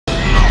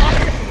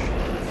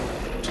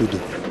Too doux.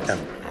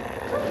 Calme.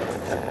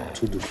 Calme.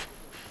 Too doux.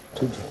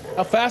 Too doux.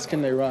 How fast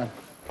can they run?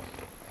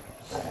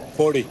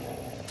 40.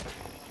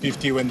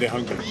 50 when they're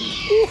hungry.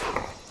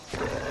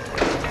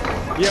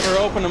 You ever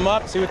open them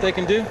up, see what they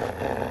can do?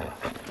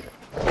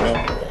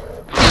 No.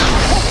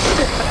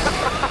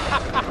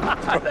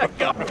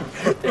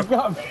 They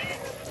got me.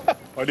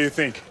 What do you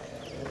think?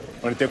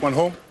 Want to take one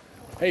home?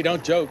 Hey,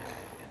 don't joke.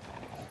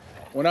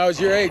 When I was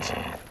your age,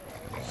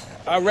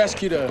 I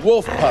rescued a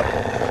wolf pup.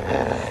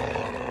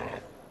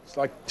 It's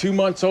like 2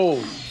 months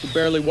old, could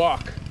barely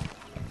walk.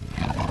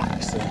 I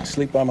used to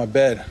sleep on my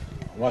bed,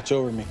 watch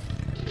over me.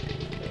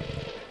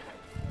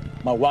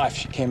 My wife,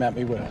 she came at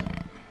me with a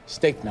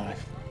steak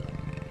knife.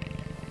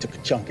 Took a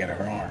chunk out of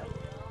her arm.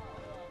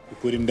 You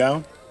put him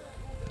down?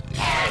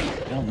 I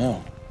don't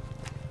know.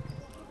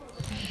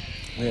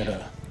 We had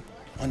a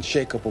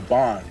unshakable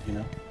bond, you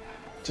know?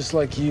 Just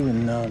like you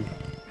and,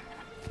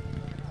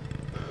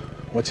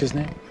 what's his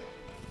name?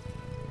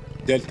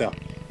 Delta.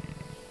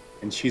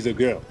 And she's a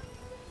girl.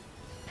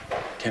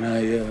 Can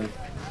I, Merde.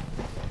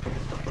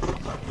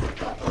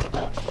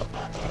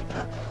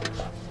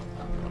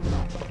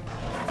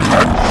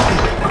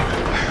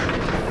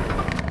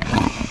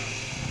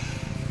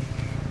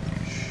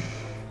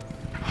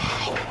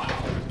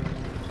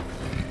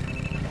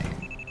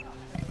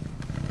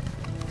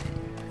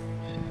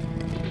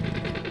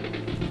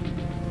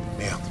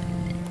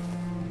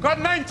 Code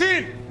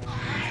 19!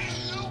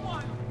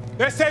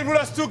 They said we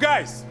lost 2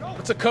 guys.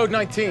 What's a code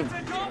 19?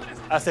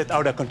 Asset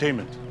out of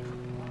containment.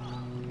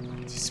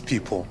 These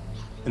people,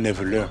 they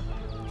never learn.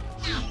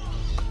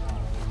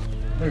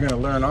 They're gonna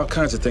learn all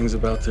kinds of things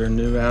about their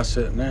new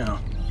asset now.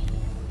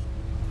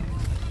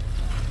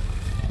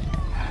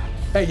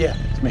 Hey, yeah,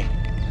 it's me.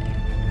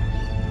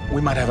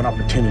 We might have an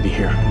opportunity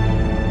here.